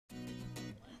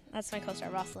That's my co-star,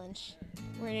 Ross Lynch.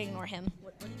 We're gonna ignore him.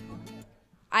 What do you call him?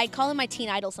 I call him my teen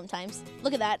idol sometimes.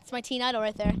 Look at that, it's my teen idol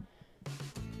right there.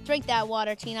 Drink that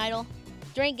water, teen idol.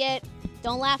 Drink it.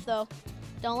 Don't laugh though.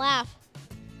 Don't laugh.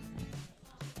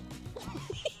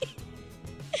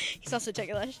 He's also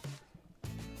ticklish.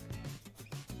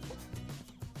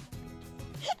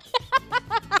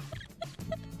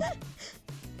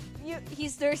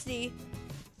 He's thirsty.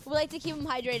 We like to keep him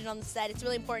hydrated on the set. It's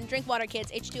really important. Drink water,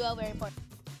 kids. H2O, very important.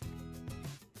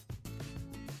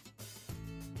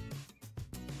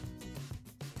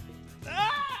 No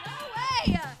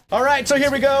way! All right, so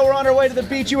here we go. We're on our way to the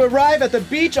beach. You arrive at the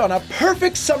beach on a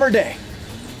perfect summer day.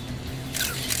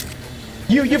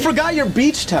 You forgot your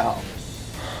beach towel.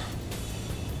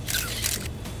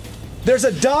 There's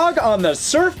a dog on the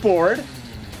surfboard.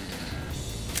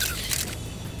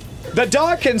 The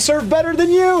dog can surf better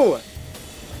than you.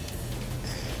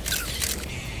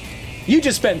 You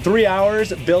just spent 3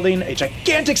 hours building a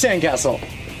gigantic sandcastle.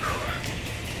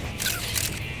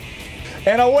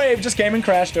 And a wave just came and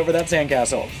crashed over that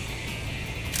sandcastle.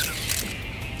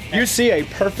 You see a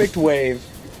perfect wave.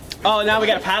 Oh, now we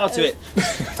gotta paddle to it.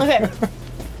 Okay.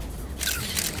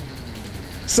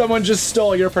 Someone just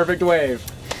stole your perfect wave.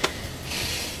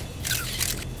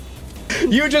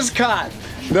 You just caught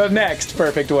the next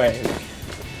perfect wave.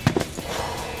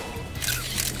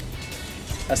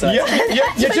 That's what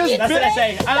That's what I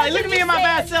say. Look at me in my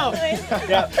bad self.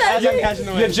 Yeah, as I'm catching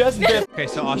the wave. You just bit. Okay,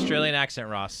 so Australian accent,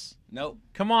 Ross. Nope.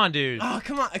 Come on, dude. Oh,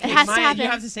 come on. Okay, It has to Maya, happen. you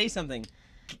have to say something.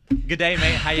 Good day,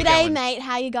 mate. How you G'day, going? mate.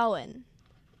 How you going?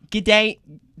 G'day,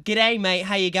 mate.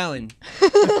 How you going?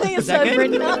 Is that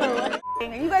good? No.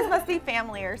 You guys must be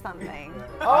family or something.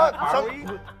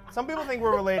 Some people think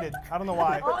we're related. I don't know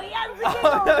why. Oh, yes,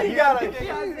 You gotta.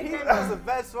 That was the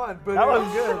best one. But That was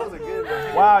good. That was a good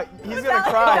one. Wow, he's gonna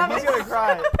cry. He's gonna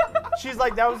cry. She's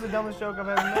like, that was the dumbest joke I've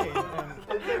ever made.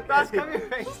 Ross, cover your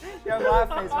face. You have a laugh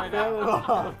face right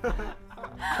now.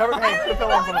 Cover, hey, put the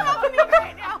pillow in front of me.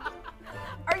 right now.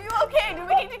 Are you okay? Do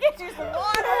we need to get you some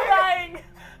water?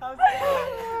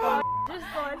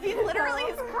 He literally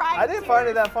is crying. I didn't find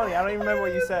it that funny. I don't even remember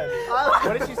what you said.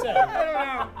 What did she say?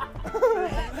 I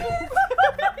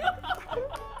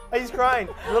Hey, he's crying.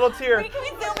 A little tear. Can we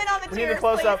zoom in on the tears? We need a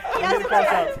close up. Please? We Yes, need a close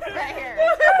up. right here.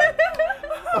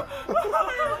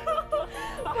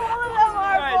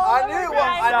 I knew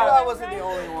I wasn't the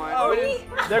only one.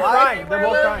 They're crying. They're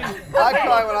both crying. I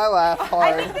cry when I laugh I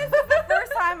hard. think this is the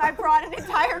first time I've brought an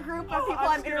entire group of people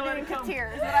I'm interviewing to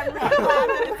tears, but I'm really glad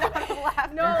that it's out of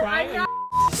laugh. No, I'm not.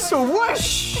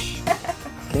 Swoosh!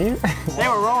 They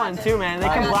were rolling too, man. They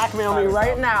can blackmail me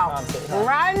right now.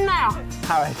 Right now.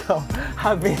 How I go?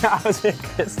 I was being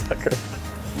Chris Tucker.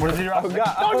 What does he do? Oh,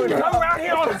 God. Don't you come around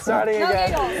here. Starting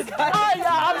again.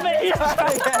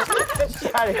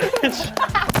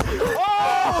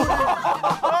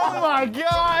 Oh my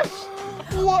gosh!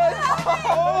 What?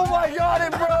 Oh my God,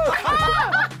 it broke!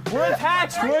 We're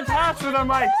attached with our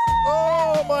mics.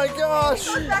 Oh my gosh!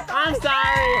 I'm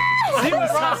sorry. See what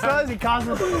Ross does? He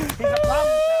causes. He's a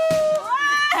problem.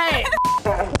 Hey.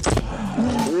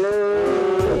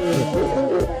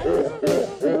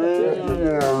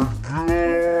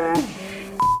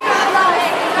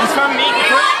 It's from me.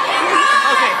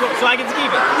 Okay, cool. So I get to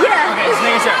keep it. Yeah. Okay, just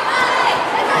making sure.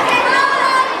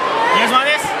 You guys want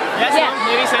this? Yes. Yeah. No?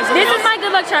 Maybe send something This else? is my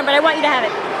good luck charm, but I want you to have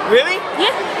it. Really?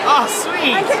 Yeah. Oh,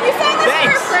 sweet. Can you say this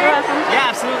Thanks. first? Yeah,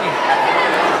 absolutely.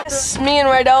 Me and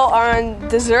Rydell are on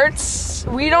desserts.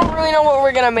 We don't really know what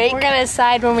we're gonna make. We're gonna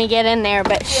decide when we get in there,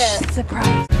 but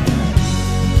surprise.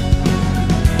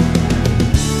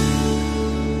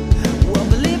 Well,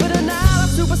 believe it or not, I've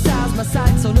supersized my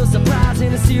sight, so no surprise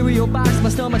in a cereal box. My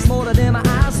stomach's smaller than my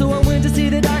eyes, so I went to see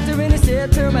the doctor and he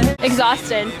said, turn my head.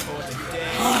 Exhausted.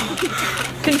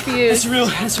 Confused.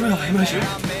 It's real emotion.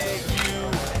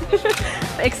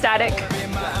 Ecstatic.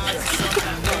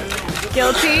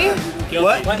 Guilty.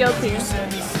 What? Guilty.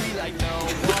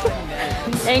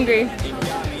 Angry.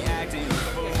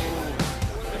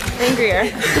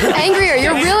 Angrier. Angrier,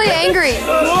 you're really angry.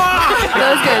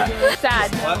 That was good.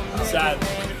 Sad. What? Sad.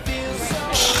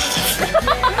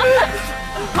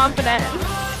 Confident.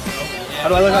 How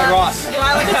do I look like Ross?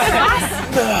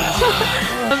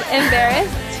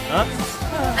 Embarrassed. Huh?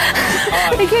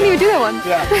 I can't even do that one.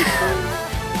 Yeah.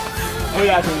 Oh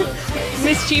yeah,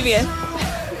 Mischievous.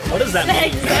 what does that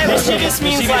mean? Mischievous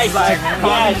means like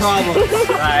causing problems.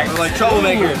 Right. Like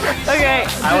troublemaker. Okay.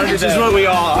 Which is what we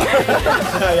all are.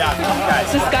 Yeah.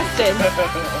 Guys. Disgusted.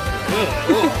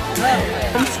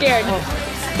 I'm scared.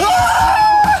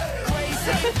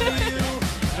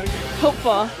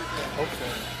 Hopeful.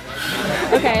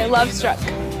 Okay, love struck.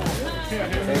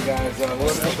 Hey guys,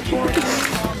 what's up with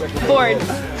Bored.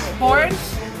 Bored?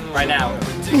 Right now.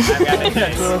 I've got the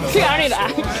face. I don't need to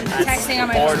act. Texting on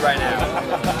my Bored right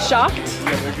now. Shocked.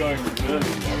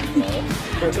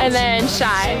 And then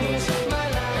shy.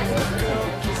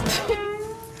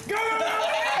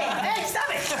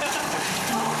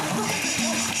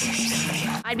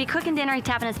 I'd be cooking dinner, he'd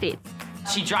tapping his feet.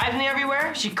 She drives me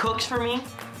everywhere. She cooks for me.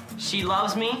 She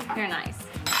loves me. You're nice.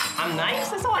 I'm nice.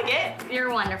 That's all I get.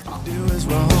 You're wonderful. What's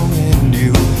wrong and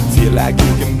you feel like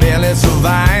you can barely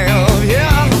survive,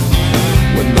 yeah.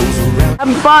 When those around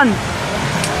Having fun.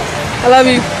 I love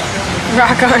you.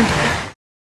 Rock on.